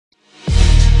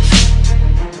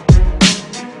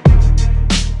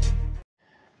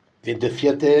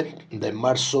27 de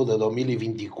marzo de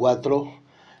 2024,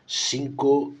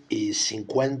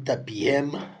 5:50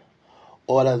 p.m.,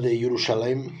 hora de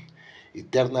Jerusalén,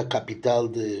 eterna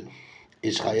capital de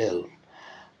Israel.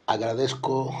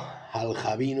 Agradezco al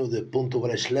Rabino de Punto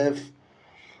Breslev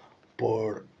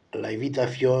por la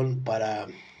invitación para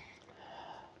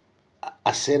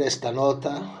hacer esta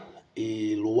nota,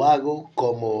 y lo hago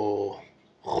como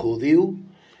judío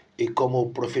y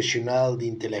como profesional de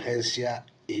inteligencia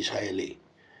israelí.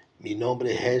 Mi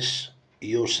nombre es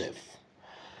Yosef.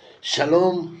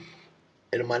 Shalom,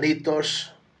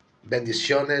 hermanitos,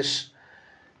 bendiciones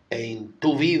en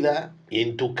tu vida y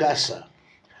en tu casa.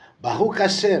 Baruch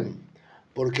Hashem,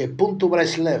 porque Punto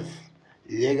Breslev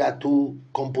llega a tu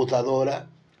computadora,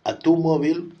 a tu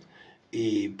móvil,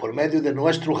 y por medio de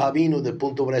nuestro rabino de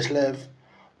Punto Breslev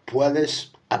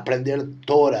puedes aprender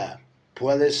Torah,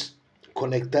 puedes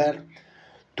conectar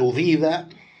tu vida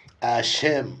a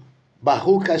Hashem.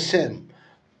 Baruch Hashem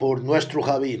por nuestro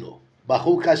rabino.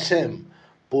 Baruch Hashem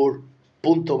por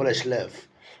Punto Breslev.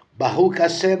 Baruch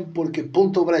Hashem porque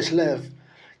Punto Breslev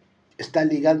está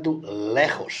llegando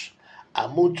lejos a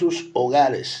muchos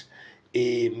hogares.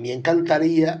 Y me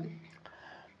encantaría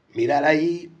mirar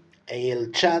ahí en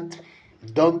el chat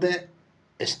donde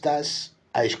estás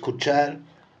a escuchar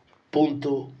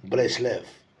Punto Breslev.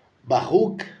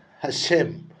 Baruch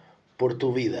Hashem por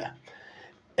tu vida.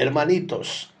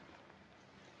 Hermanitos,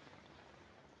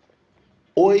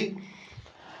 hoy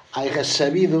he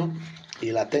recibido,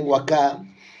 y la tengo acá,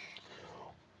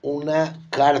 una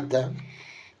carta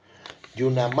de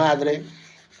una madre.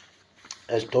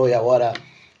 Estoy ahora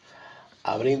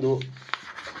abriendo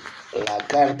la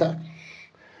carta.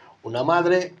 Una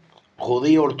madre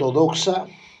judía ortodoxa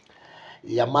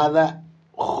llamada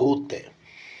Rute.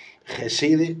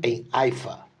 Reside en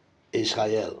Haifa,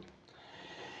 Israel.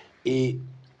 Y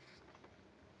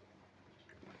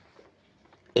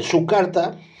en su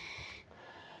carta,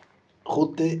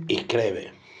 Rute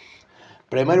escribe: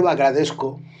 primero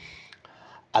agradezco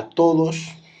a todos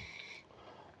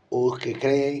los que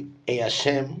creen en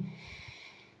Hashem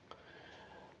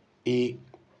y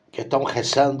que están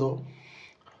rezando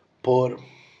por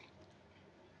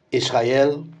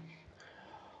Israel,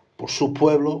 por su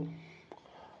pueblo,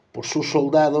 por sus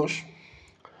soldados,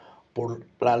 por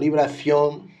la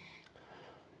liberación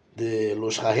de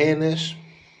los rehenes,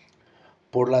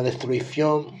 por la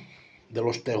destrucción de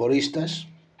los terroristas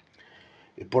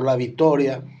y por la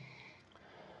victoria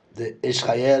de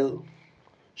Israel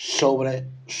sobre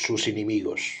sus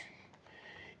enemigos.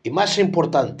 Y más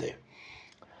importante,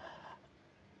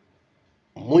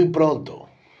 muy pronto,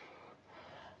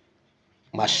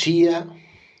 Mashiach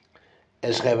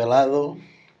es revelado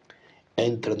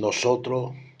entre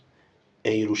nosotros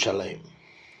en Jerusalén.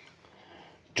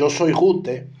 Yo soy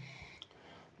Rute,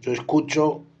 yo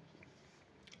escucho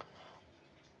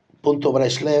Punto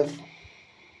Breslev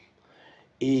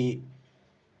y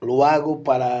lo hago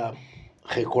para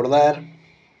recordar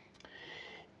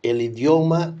el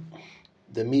idioma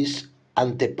de mis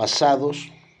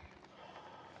antepasados.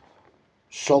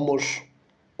 Somos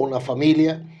una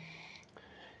familia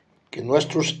que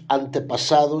nuestros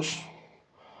antepasados,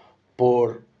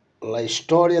 por la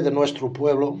historia de nuestro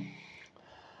pueblo,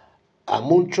 a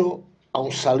mucho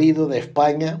han salido de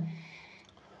España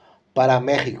para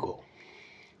México.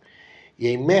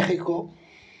 Y en México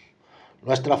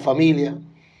nuestra familia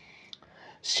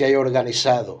se ha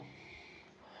organizado.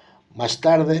 Más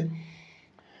tarde,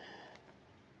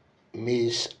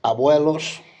 mis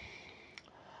abuelos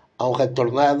han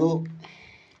retornado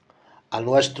a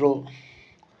nuestro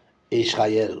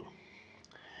Israel.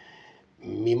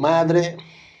 Mi madre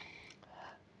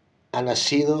ha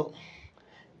nacido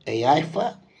en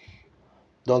Haifa,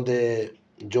 donde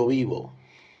yo vivo.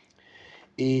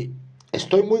 Y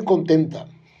estoy muy contenta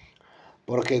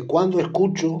porque cuando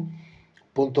escucho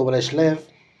Punto Breslev,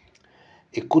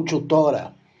 escucho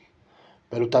Torah,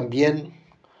 pero también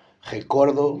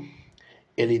recuerdo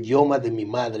el idioma de mi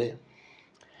madre,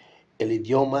 el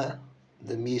idioma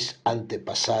de mis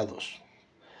antepasados.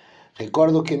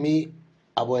 Recuerdo que mi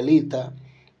abuelita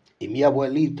y mi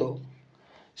abuelito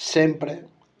siempre,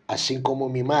 así como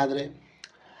mi madre,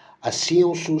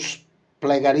 hacían sus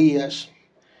plegarias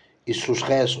y sus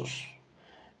rezos.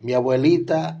 Mi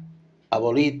abuelita,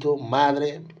 abuelito,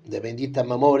 madre de bendita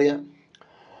memoria,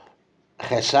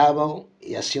 rezaban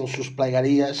y hacían sus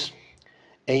plegarias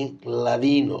en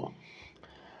ladino,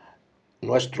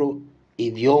 nuestro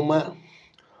idioma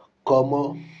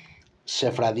como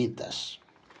sefraditas.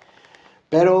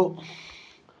 Pero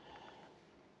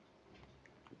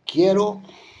quiero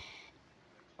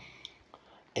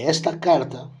en esta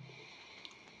carta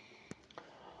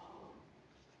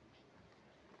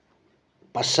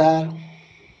pasar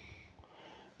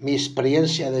mi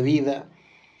experiencia de vida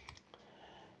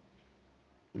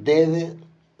desde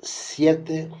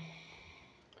 7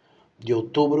 de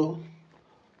octubre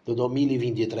de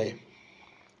 2023.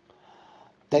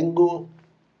 Tengo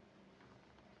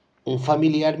un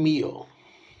familiar mío,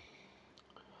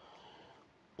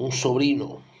 un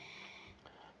sobrino,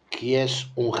 que es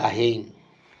un jajén.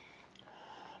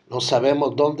 No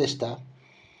sabemos dónde está,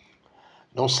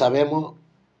 no sabemos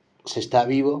si está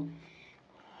vivo,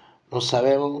 no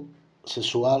sabemos si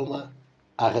su alma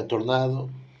ha retornado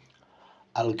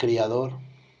al Creador,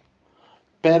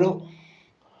 pero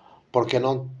porque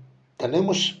no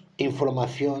tenemos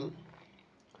información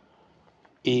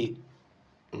y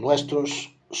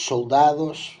nuestros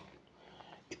soldados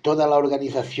y toda la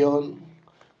organización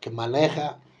que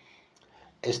maneja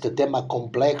este tema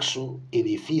complejo y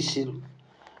difícil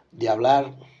de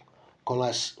hablar con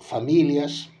las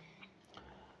familias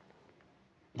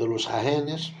de los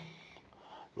ajenos,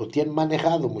 lo tienen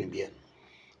manejado muy bien,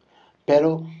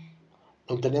 pero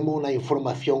no tenemos una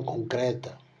información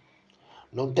concreta.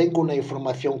 No tengo una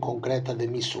información concreta de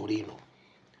mi sobrino,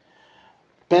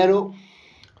 pero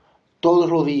todos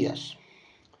los días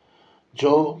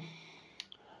yo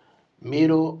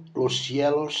miro los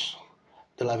cielos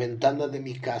de la ventana de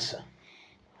mi casa,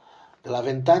 de la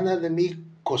ventana de mi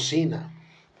cocina,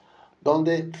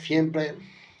 donde siempre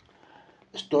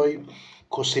estoy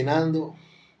cocinando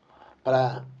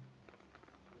para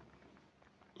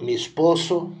mi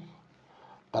esposo,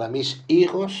 para mis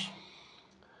hijos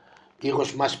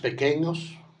más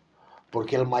pequeños,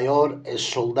 porque el mayor es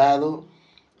soldado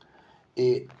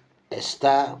y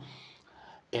está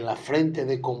en la frente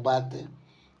de combate,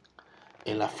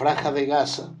 en la franja de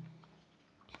Gaza,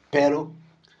 pero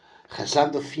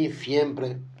rezando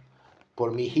siempre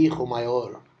por mi hijo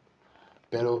mayor,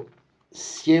 pero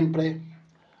siempre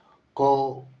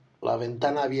con la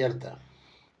ventana abierta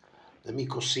de mi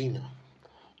cocina.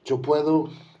 Yo puedo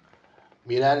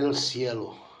mirar el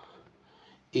cielo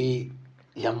y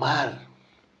llamar.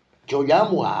 Yo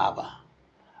llamo a Abba,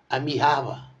 a mi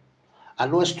Abba, a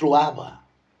nuestro Abba,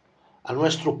 a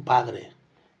nuestro Padre,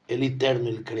 el Eterno,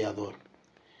 el Creador.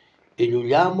 Y yo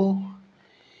llamo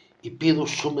y pido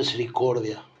su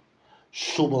misericordia,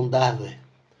 su bondad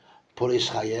por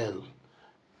Israel,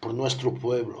 por nuestro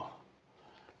pueblo,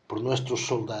 por nuestros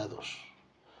soldados.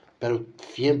 Pero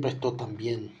siempre estoy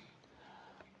también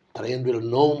trayendo el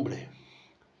nombre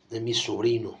de mi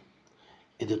sobrino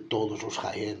y de todos los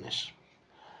jaenes.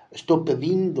 Estoy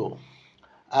pidiendo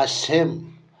a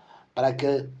Hashem para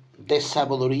que dé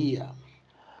sabiduría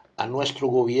a nuestro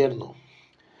gobierno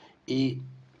y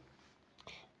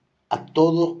a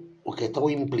todos los que están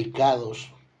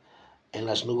implicados en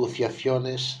las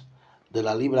negociaciones de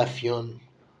la liberación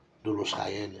de los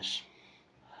jaenes.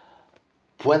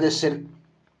 Puede ser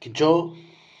que yo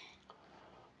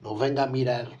no venga a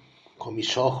mirar con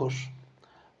mis ojos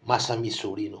más a mi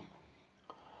sobrino,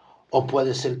 o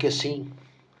puede ser que sí.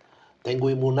 Tengo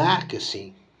inmuná que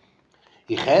sí,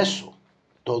 y rezo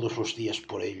todos los días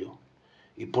por ello,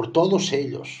 y por todos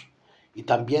ellos, y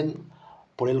también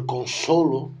por el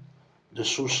consuelo de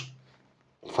sus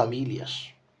familias,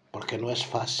 porque no es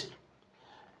fácil.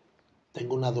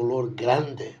 Tengo un dolor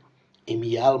grande en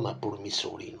mi alma por mi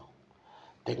sobrino.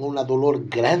 Tengo un dolor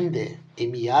grande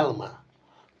en mi alma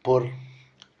por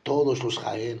todos los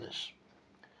jaenes.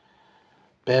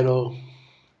 Pero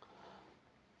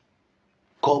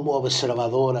como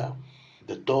observadora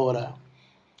de Torah,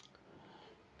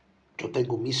 yo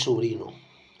tengo mi sobrino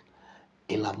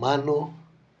en la mano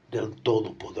del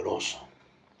Todopoderoso.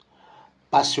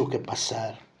 Pase lo que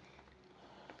pasar,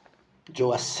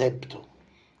 yo acepto,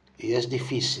 y es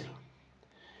difícil,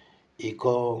 y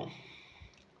con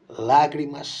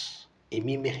lágrimas en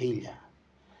mi mejilla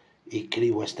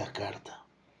escribo esta carta.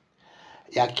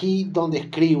 Y aquí donde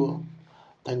escribo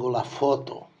tengo la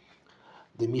foto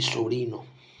de mi sobrino,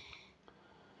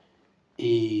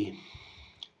 y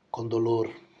con dolor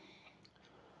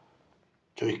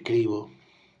yo escribo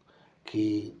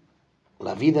que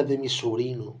la vida de mi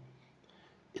sobrino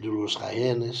y de los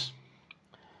jaenes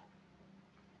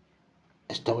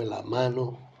está en la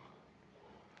mano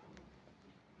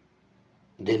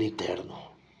del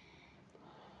Eterno,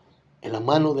 en la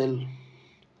mano del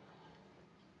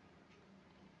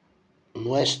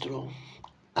nuestro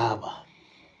Abba.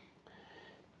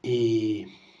 Y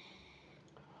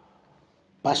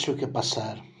pase lo que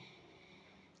pasar,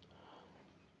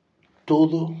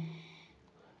 todo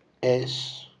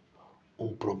es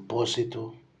un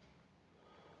propósito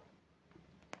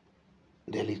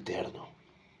del Eterno.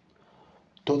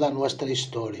 Toda nuestra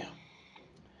historia.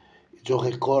 Yo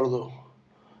recuerdo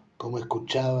como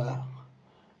escuchaba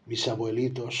mis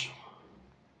abuelitos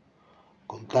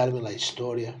contarme la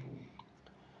historia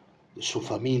de su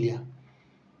familia,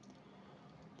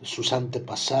 de sus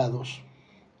antepasados.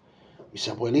 Mis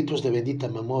abuelitos de bendita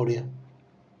memoria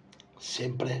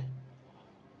siempre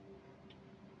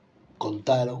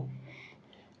contaron,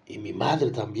 y mi madre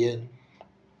también,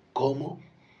 cómo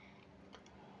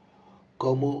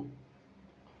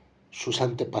sus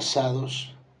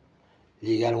antepasados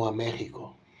llegaron a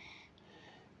México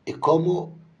y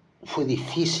cómo fue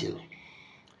difícil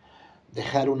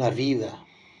dejar una vida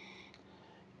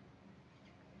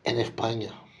en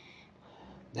España,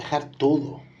 dejar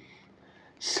todo,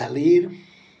 salir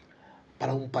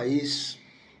para un país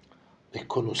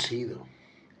desconocido,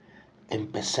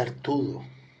 empezar todo.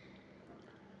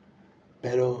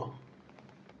 Pero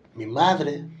mi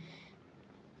madre,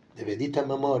 de bendita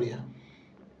memoria,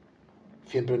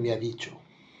 siempre me ha dicho: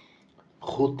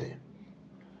 Rute,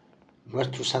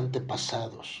 nuestros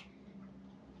antepasados,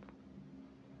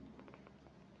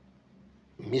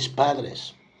 mis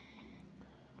padres,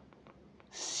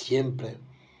 siempre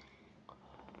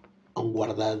han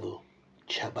guardado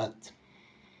Shabbat.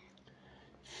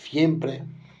 Siempre,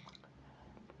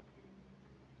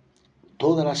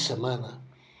 toda la semana,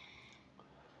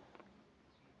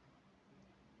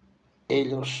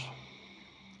 ellos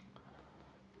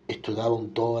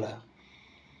estudiaban Torah,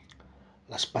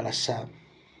 las parashá,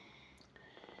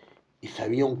 y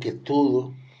sabían que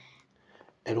todo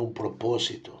era un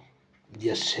propósito de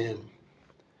Hashem.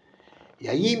 Y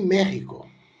allí en México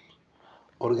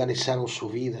organizaron su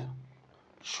vida,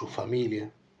 su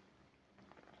familia,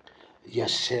 y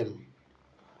Hashem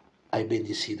ha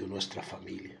bendecido nuestra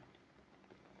familia.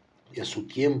 Y a su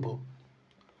tiempo,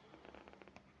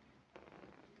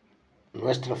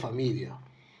 nuestra familia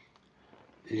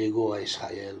llegó a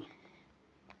Israel.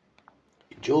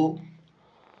 Yo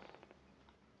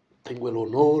tengo el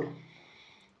honor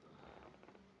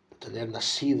de tener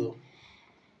nacido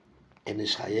en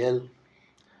Israel,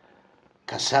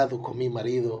 casado con mi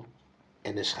marido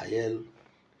en Israel,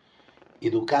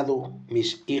 educado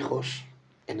mis hijos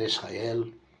en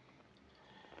Israel.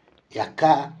 Y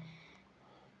acá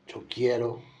yo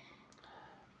quiero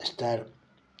estar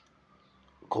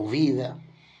con vida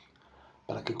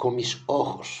para que con mis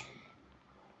ojos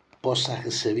pueda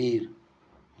recibir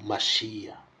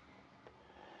Mashiach.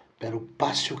 Pero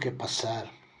pase o que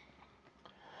pasar,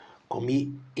 con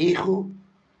mi hijo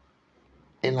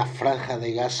en la franja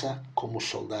de Gaza como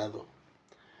soldado,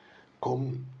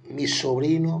 con mi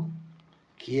sobrino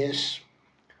que es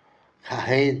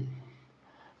Jaén,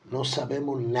 no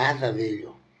sabemos nada de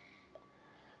ello,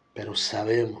 pero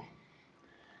sabemos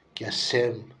que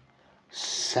Hashem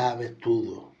sabe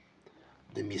todo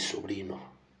de mi sobrino,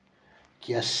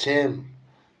 que Hashem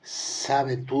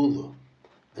sabe todo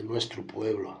de nuestro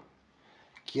pueblo,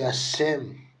 que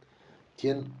Hashem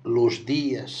tiene los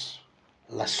días,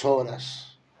 las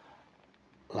horas,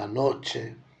 la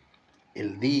noche,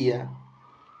 el día,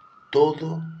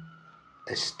 todo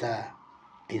está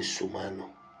en su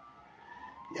mano.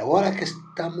 Y ahora que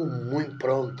estamos muy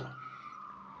pronto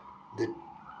de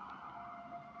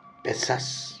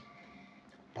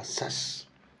pasás,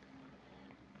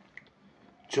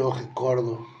 yo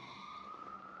recuerdo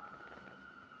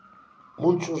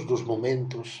muchos de los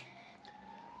momentos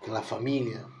que la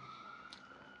familia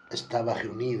estaba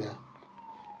reunida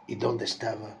y donde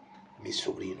estaba mi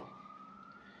sobrino.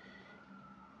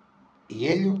 Y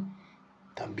ello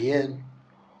también,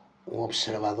 un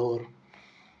observador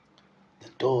de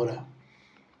Torah.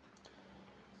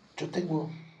 Yo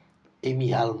tengo en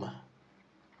mi alma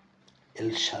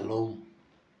el shalom,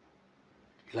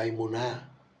 la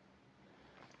emuná,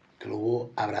 que lo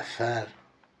voy a abrazar,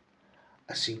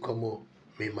 así como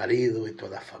mi marido y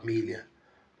toda la familia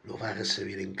lo va a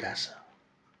recibir en casa.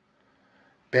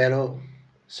 Pero,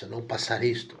 si no pasar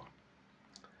esto,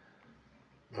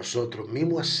 nosotros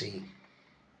mismo así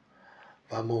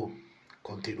vamos a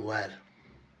continuar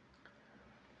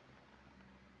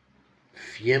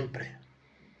siempre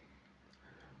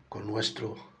con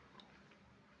nuestro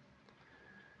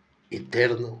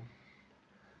eterno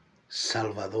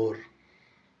Salvador,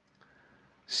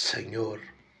 Señor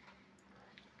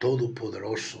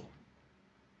Todopoderoso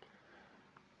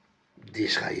de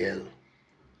Israel,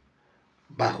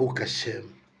 Baruch Hashem,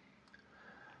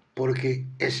 porque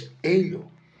es ello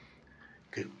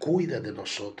que cuida de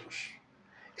nosotros,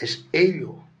 es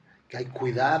ello que ha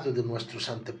cuidado de nuestros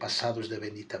antepasados de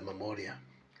bendita memoria,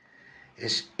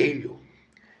 es ello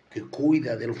que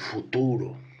cuida del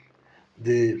futuro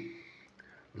de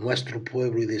nuestro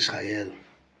pueblo y de Israel.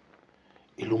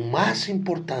 Y lo más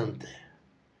importante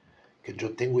que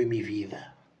yo tengo en mi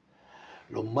vida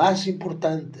lo más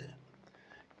importante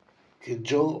que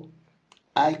yo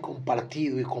he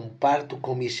compartido y comparto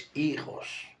con mis hijos,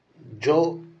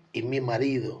 yo y mi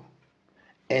marido,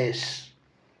 es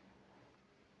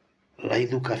la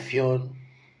educación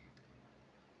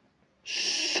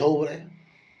sobre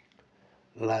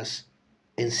las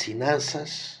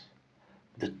enseñanzas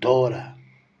de Torah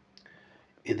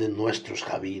y de nuestros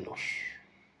rabinos.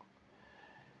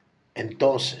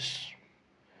 Entonces,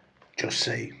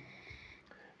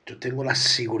 yo tengo la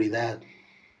seguridad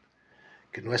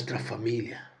que nuestra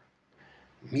familia,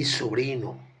 mi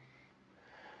sobrino,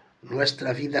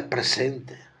 nuestra vida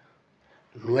presente,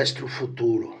 nuestro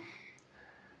futuro,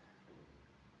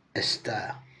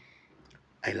 está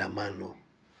en la mano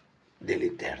del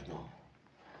Eterno.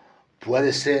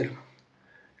 Puede ser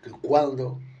que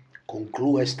cuando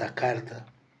concluya esta carta,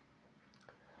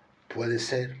 puede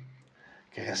ser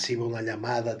que reciba una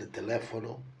llamada de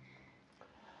teléfono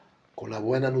con la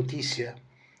buena noticia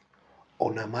o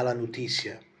una mala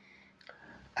noticia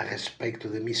al respecto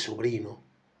de mi sobrino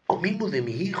o mismo de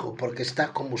mi hijo, porque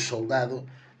está como soldado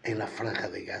en la franja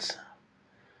de Gaza.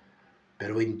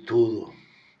 Pero en todo,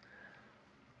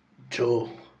 yo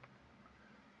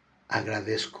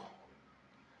agradezco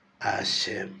a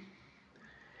Hashem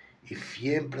y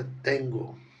siempre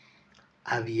tengo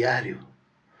a diario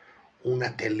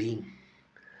una telín,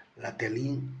 la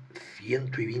telín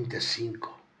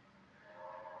 125,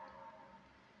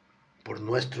 por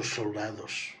nuestros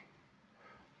soldados,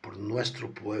 por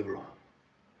nuestro pueblo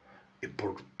y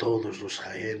por todos los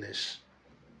jaenes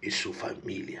y su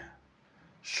familia,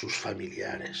 sus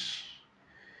familiares.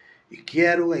 Y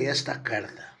quiero en esta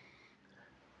carta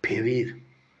pedir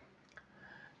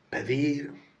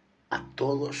a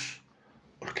todos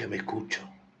los que me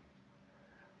escuchan,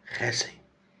 recen,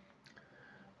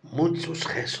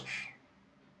 muchos rezos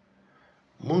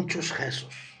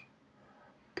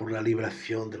por la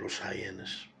liberación de los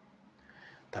jaenes.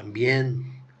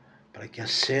 También para que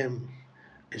Hashem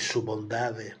en su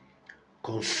bondad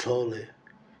console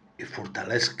y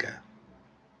fortalezca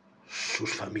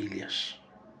sus familias.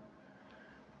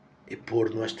 Y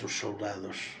por nuestros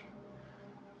soldados,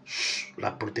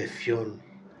 la protección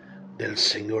del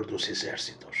Señor de los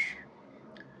Ejércitos.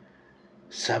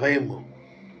 Sabemos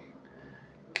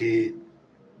que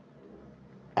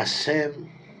Hashem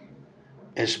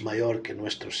es mayor que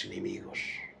nuestros enemigos.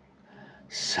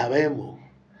 Sabemos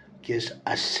que es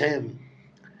Hashem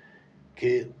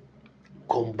que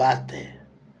combate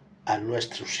a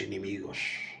nuestros enemigos.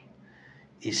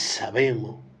 Y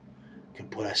sabemos que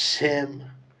por Hashem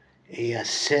y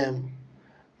Hashem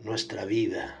nuestra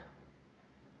vida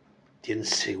tiene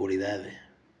seguridad en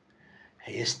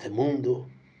este mundo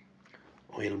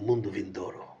o en el mundo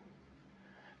vindouro.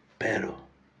 Pero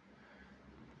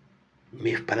mi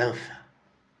esperanza,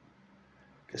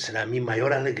 que será mi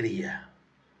mayor alegría,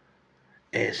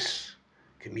 es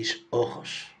que mis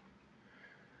ojos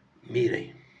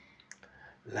miren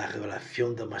la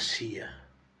revelación de Mashiach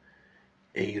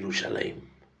en Jerusalén,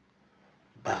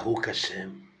 Baruch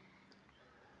Hashem.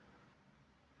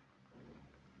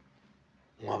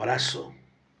 Un abrazo,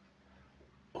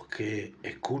 los que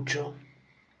escucho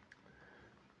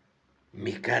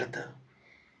mi carta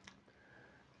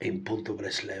en punto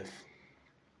Breslev.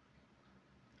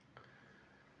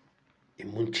 Y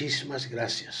muchísimas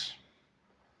gracias,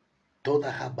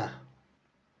 toda Jabá,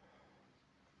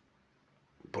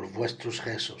 por vuestros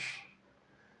rezos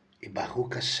y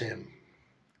Baruch Hashem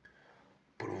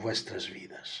por vuestras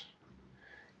vidas.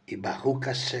 Y Baruch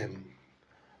Hashem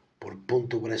por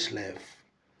punto Breslev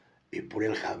y por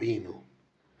el Javino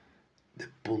de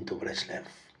punto Breslev.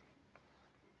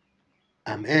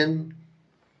 Amén,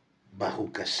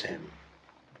 Baruch Hashem.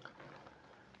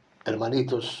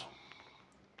 Hermanitos,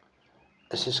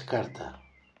 esta carta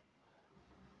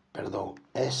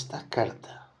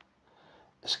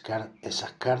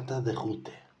esa carta de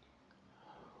Rute,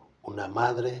 una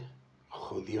madre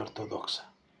judía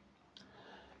ortodoxa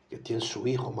que tiene su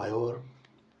hijo mayor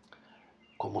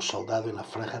como soldado en la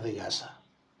franja de Gaza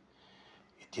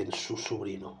y tiene su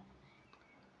sobrino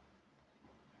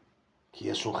que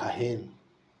es un jaén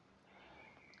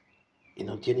y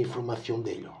no tiene información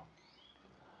de ello,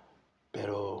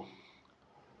 pero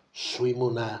su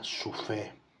inmuná, su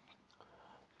fe,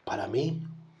 para mí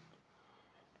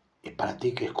y para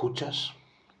ti que escuchas,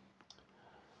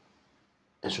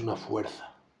 es una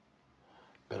fuerza,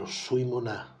 pero su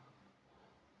inmuná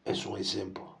es un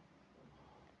ejemplo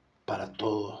para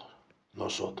todos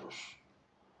nosotros.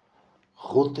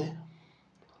 Rute,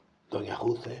 doña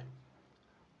Rute,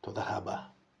 toda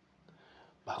Jabá,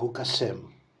 Baruch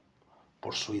Hashem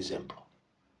por su ejemplo.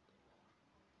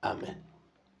 Amén.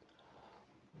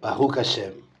 Baruch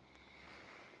Hashem.